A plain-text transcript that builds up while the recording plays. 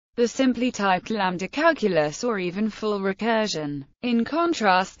the simply typed lambda calculus, or even full recursion. In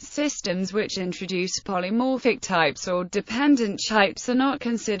contrast, systems which introduce polymorphic types or dependent types are not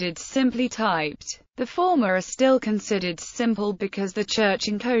considered simply typed. The former are still considered simple because the church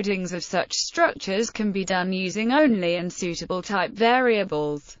encodings of such structures can be done using only unsuitable type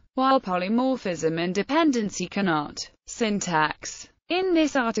variables, while polymorphism and dependency cannot. Syntax. In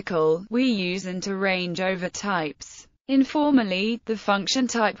this article, we use int to range over types. Informally, the function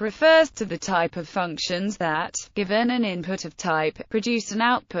type refers to the type of functions that, given an input of type, produce an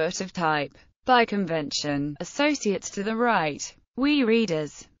output of type. By convention, associates to the right. We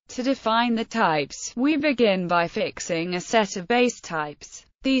readers. To define the types, we begin by fixing a set of base types.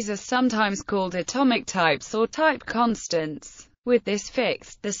 These are sometimes called atomic types or type constants. With this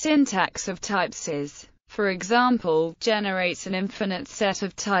fixed, the syntax of types is, for example, generates an infinite set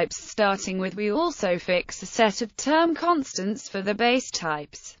of types starting with. We also fix a set of term constants for the base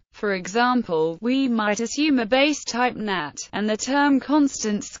types. For example, we might assume a base type nat, and the term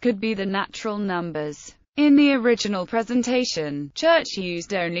constants could be the natural numbers. In the original presentation, Church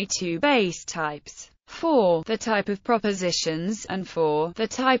used only two base types, for the type of propositions, and for the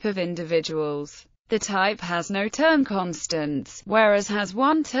type of individuals. The type has no term constants, whereas has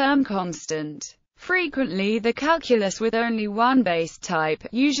one term constant. Frequently, the calculus with only one base type,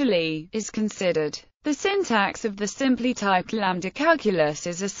 usually, is considered. The syntax of the simply typed lambda calculus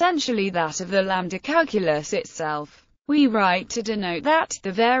is essentially that of the lambda calculus itself. We write to denote that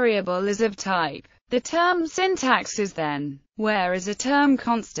the variable is of type. The term syntax is then, where is a term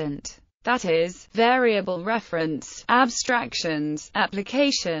constant, that is, variable reference, abstractions,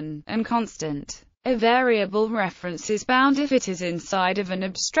 application, and constant. A variable reference is bound if it is inside of an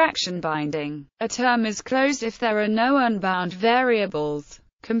abstraction binding. A term is closed if there are no unbound variables.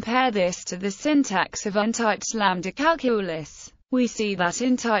 Compare this to the syntax of untyped lambda calculus. We see that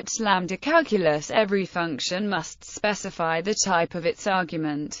in typed lambda calculus every function must specify the type of its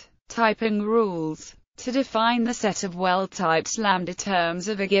argument. Typing rules. To define the set of well-typed lambda terms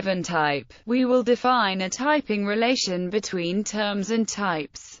of a given type, we will define a typing relation between terms and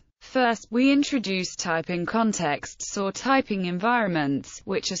types. First, we introduce typing contexts or typing environments,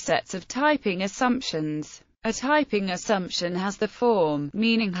 which are sets of typing assumptions. A typing assumption has the form,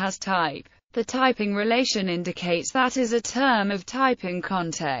 meaning has type. The typing relation indicates that is a term of typing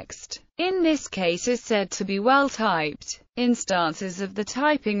context. In this case is said to be well-typed. Instances of the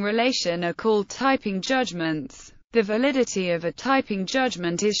typing relation are called typing judgments. The validity of a typing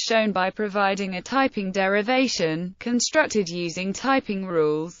judgment is shown by providing a typing derivation, constructed using typing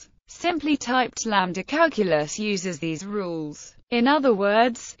rules. Simply typed lambda calculus uses these rules. In other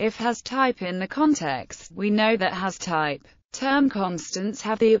words, if has type in the context, we know that has type. Term constants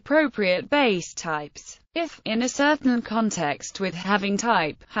have the appropriate base types. If, in a certain context with having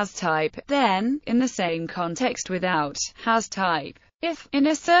type, has type, then, in the same context without, has type. If, in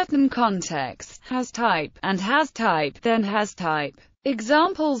a certain context, has type, and has type, then has type.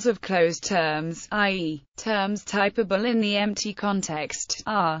 Examples of closed terms, i.e., terms typable in the empty context,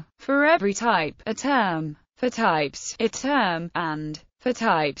 are, for every type, a term, for types, a term, and, for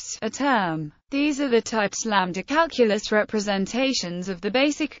types, a term. These are the types lambda calculus representations of the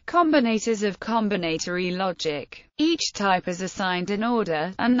basic combinators of combinatory logic. Each type is assigned an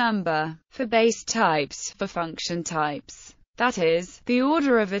order, a number, for base types, for function types. That is, the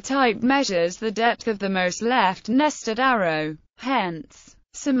order of a type measures the depth of the most left nested arrow. Hence,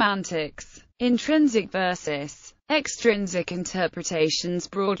 semantics, intrinsic versus extrinsic interpretations.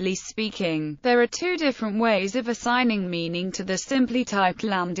 Broadly speaking, there are two different ways of assigning meaning to the simply typed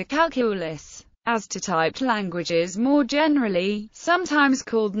lambda calculus. As to typed languages more generally, sometimes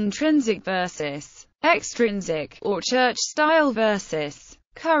called intrinsic versus extrinsic, or church-style versus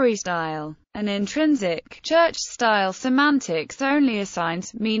Curry-style. An intrinsic, church-style semantics only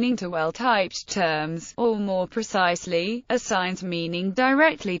assigns meaning to well-typed terms, or more precisely, assigns meaning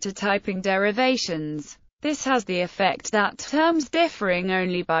directly to typing derivations. This has the effect that terms differing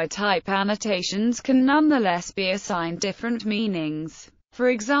only by type annotations can nonetheless be assigned different meanings. For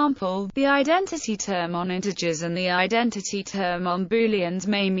example, the identity term on integers and the identity term on booleans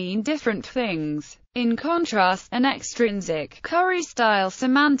may mean different things. In contrast, an extrinsic, Curry-style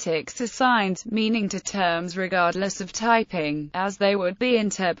semantics assigns meaning to terms regardless of typing, as they would be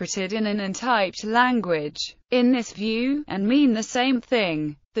interpreted in an untyped language. In this view, and mean the same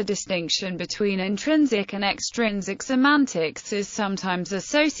thing. The distinction between intrinsic and extrinsic semantics is sometimes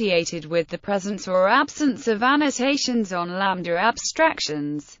associated with the presence or absence of annotations on lambda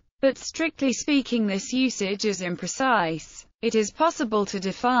abstractions, but strictly speaking this usage is imprecise. It is possible to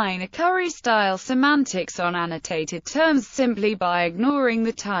define a Curry-style semantics on annotated terms simply by ignoring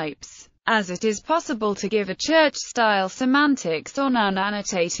the types, as it is possible to give a church-style semantics on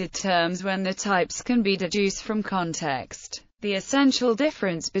unannotated terms when the types can be deduced from context. The essential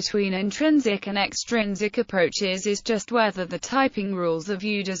difference between intrinsic and extrinsic approaches is just whether the typing rules are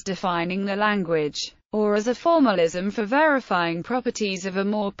viewed as defining the language, or as a formalism for verifying properties of a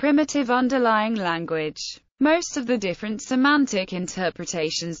more primitive underlying language. Most of the different semantic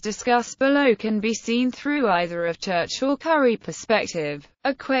interpretations discussed below can be seen through either a church or Curry perspective.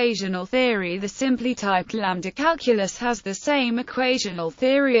 Equational theory. The simply typed lambda calculus has the same equational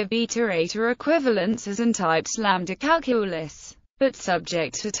theory of beta-eta equivalence as in types lambda calculus, but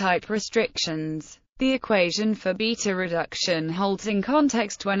subject to type restrictions. The equation for beta reduction holds in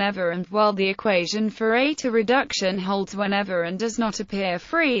context whenever and, while the equation for eta reduction holds whenever and does not appear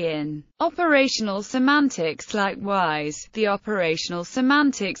free in operational semantics. Likewise, the operational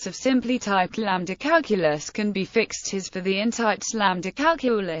semantics of simply typed lambda calculus can be fixed as for the in-typed lambda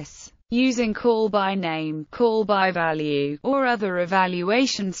calculus, using call by name, call by value, or other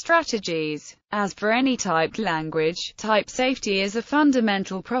evaluation strategies. As for any typed language, type safety is a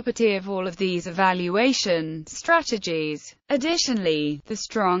fundamental property of all of these evaluation strategies. Additionally, the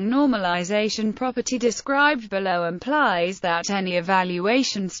strong normalization property described below implies that any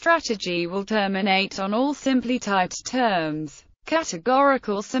evaluation strategy will terminate on all simply typed terms.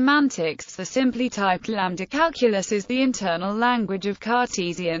 Categorical semantics. The simply typed lambda calculus is the internal language of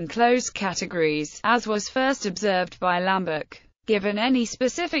Cartesian closed categories, as was first observed by Lambert. Given any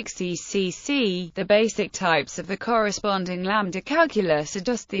specific CCC, the basic types of the corresponding lambda calculus are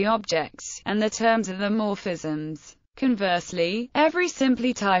just the objects, and the terms are the morphisms. Conversely, every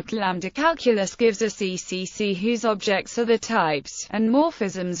simply typed lambda calculus gives a CCC whose objects are the types, and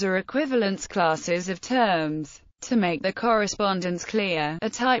morphisms are equivalence classes of terms. To make the correspondence clear, a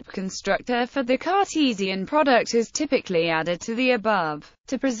type constructor for the Cartesian product is typically added to the above.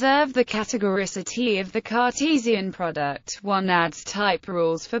 To preserve the categoricity of the Cartesian product, one adds type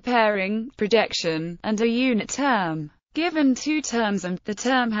rules for pairing, projection, and a unit term. Given two terms and the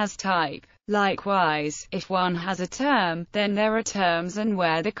term has type. Likewise, if one has a term, then there are terms and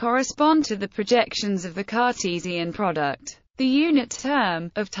where they correspond to the projections of the Cartesian product. The unit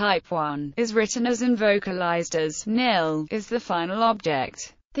term, of type 1, is written as and vocalized as nil, is the final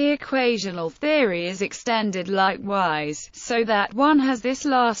object. The equational theory is extended likewise, so that one has this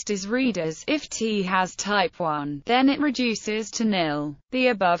last is read as, if T has type 1, then it reduces to nil. The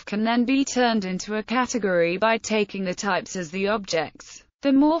above can then be turned into a category by taking the types as the objects. The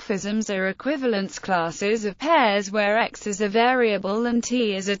morphisms are equivalence classes of pairs where X is a variable and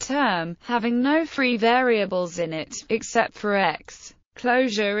T is a term, having no free variables in it, except for X.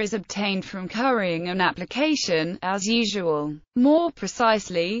 Closure is obtained from currying an application, as usual. More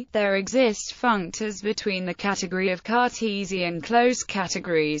precisely, there exist functors between the category of Cartesian closed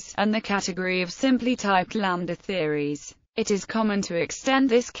categories, and the category of simply typed lambda theories. It is common to extend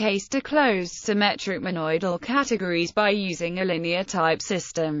this case to closed symmetric monoidal categories by using a linear type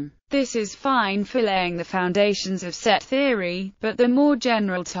system. This is fine for laying the foundations of set theory, but the more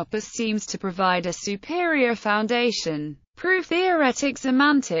general topos seems to provide a superior foundation. Proof theoretic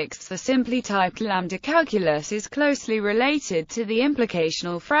semantics. The simply typed lambda calculus is closely related to the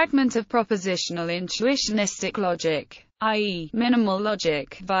implicational fragment of propositional intuitionistic logic, i.e., minimal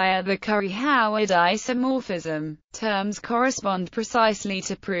logic, via the Curry-Howard isomorphism. Terms correspond precisely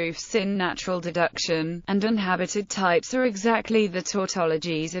to proofs in natural deduction, and unhabited types are exactly the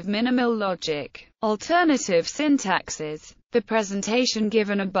tautologies of minimal logic. Alternative syntaxes. The presentation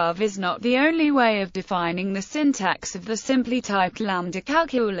given above is not the only way of defining the syntax of the simply typed lambda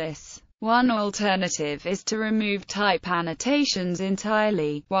calculus. One alternative is to remove type annotations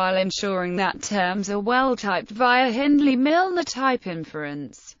entirely, while ensuring that terms are well typed via Hindley-Milner type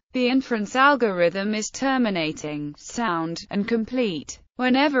inference. The inference algorithm is terminating, sound, and complete.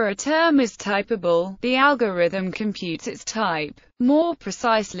 Whenever a term is typable, the algorithm computes its type. More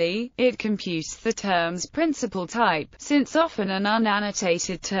precisely, it computes the term's principal type, since often an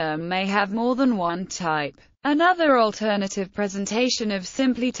unannotated term may have more than one type. Another alternative presentation of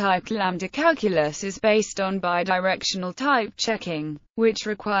simply typed lambda calculus is based on bidirectional type checking, which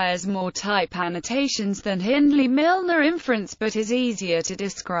requires more type annotations than Hindley-Milner inference but is easier to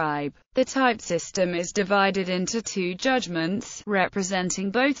describe. The type system is divided into two judgments,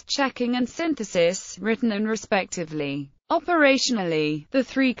 representing both checking and synthesis, written and respectively. Operationally, the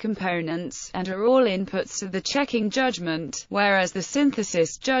three components, and are all inputs to the checking judgment, whereas the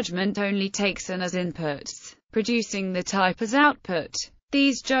synthesis judgment only takes an as inputs, producing the type as output.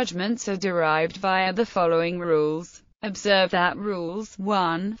 These judgments are derived via the following rules. Observe that rules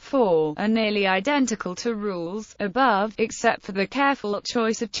 1, 4 are nearly identical to rules above, except for the careful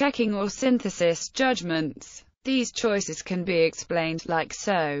choice of checking or synthesis judgments. These choices can be explained like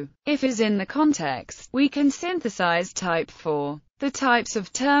so. If is in the context, we can synthesize type 4. The types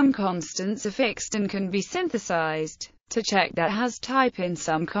of term constants are fixed and can be synthesized. To check that has type in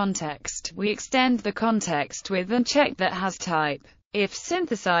some context, we extend the context with and check that has type. If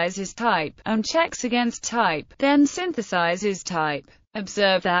synthesizes type, and checks against type, then synthesizes type.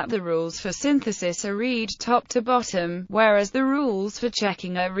 Observe that the rules for synthesis are read top to bottom, whereas the rules for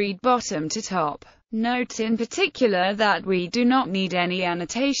checking are read bottom to top. Note in particular that we do not need any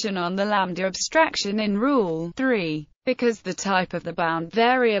annotation on the lambda abstraction in Rule 3, because the type of the bound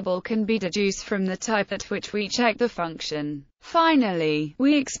variable can be deduced from the type at which we check the function. Finally,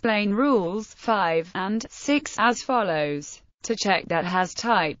 we explain rules 5 and 6 as follows. To check that has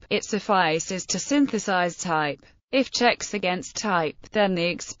type, it suffices to synthesize type. If checks against type, then the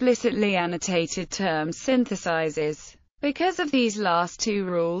explicitly annotated term synthesizes. Because of these last two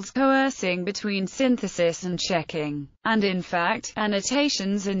rules coercing between synthesis and checking, and in fact,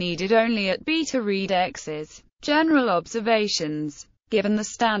 annotations are needed only at beta read X's. General observations. Given the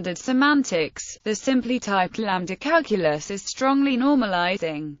standard semantics, the simply typed lambda calculus is strongly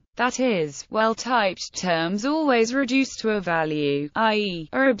normalizing. That is, well-typed terms always reduce to a value, i.e.,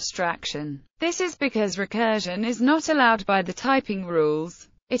 a abstraction. This is because recursion is not allowed by the typing rules.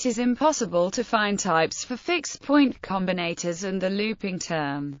 It is impossible to find types for fixed-point combinators and the looping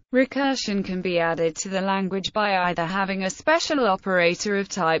term. Recursion can be added to the language by either having a special operator of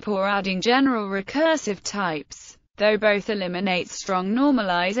type or adding general recursive types, though both eliminate strong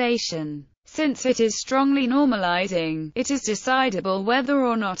normalization. Since it is strongly normalizing, it is decidable whether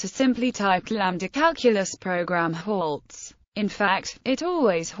or not a simply typed lambda calculus program halts. In fact, it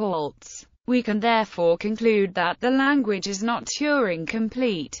always halts. We can therefore conclude that the language is not Turing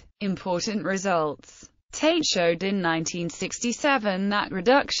complete. Important results. Tate showed in 1967 that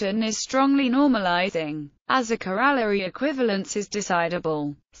reduction is strongly normalizing. As a corollary, equivalence is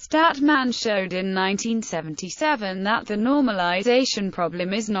decidable. Statman showed in 1977 that the normalization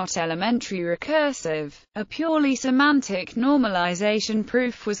problem is not elementary recursive. A purely semantic normalization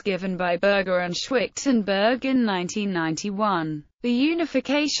proof was given by Berger and Schwichtenberg in 1991. The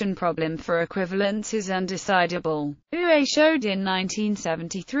unification problem for equivalence is undecidable. Ue showed in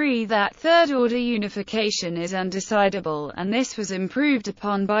 1973 that third-order unification is undecidable, and this was improved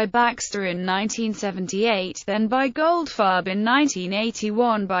upon by Baxter in 1978, then by Goldfarb in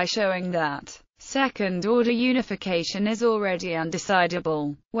 1981 by showing that second-order unification is already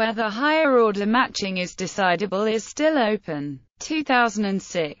undecidable. Whether higher-order matching is decidable is still open.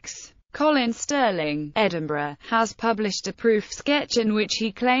 2006. Colin Sterling, Edinburgh, has published a proof sketch in which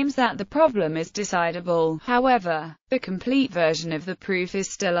he claims that the problem is decidable. However, the complete version of the proof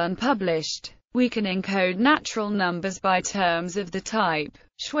is still unpublished. We can encode natural numbers by terms of the type.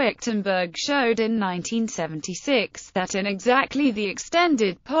 Schwichtenberg showed in 1976 that inexactly the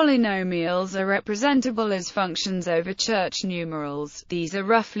extended polynomials are representable as functions over Church numerals. These are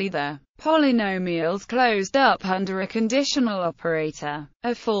roughly the polynomials closed up under a conditional operator.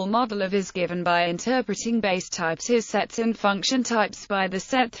 A full model of is given by interpreting base types as sets and function types by the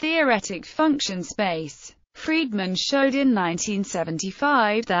set theoretic function space. Friedman showed in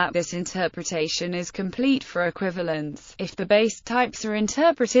 1975 that this interpretation is complete for equivalence, if the base types are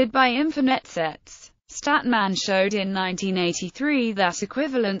interpreted by infinite sets. Statman showed in 1983 that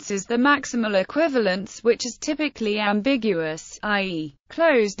equivalence is the maximal equivalence, which is typically ambiguous, i.e.,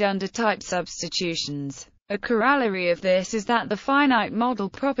 closed under type substitutions. A corollary of this is that the finite model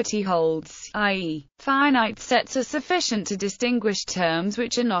property holds, i.e., finite sets are sufficient to distinguish terms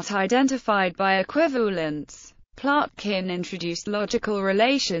which are not identified by equivalence. Plotkin introduced logical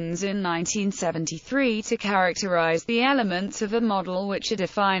relations in 1973 to characterize the elements of a model which are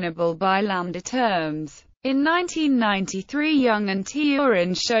definable by lambda terms. In 1993, Young and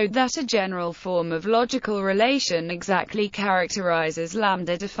Turin showed that a general form of logical relation exactly characterizes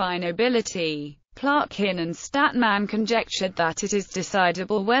lambda definability. Plotkin and Statman conjectured that it is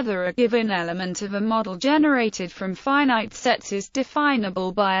decidable whether a given element of a model generated from finite sets is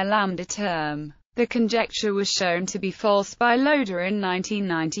definable by a lambda term. The conjecture was shown to be false by Loader in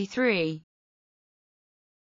 1993.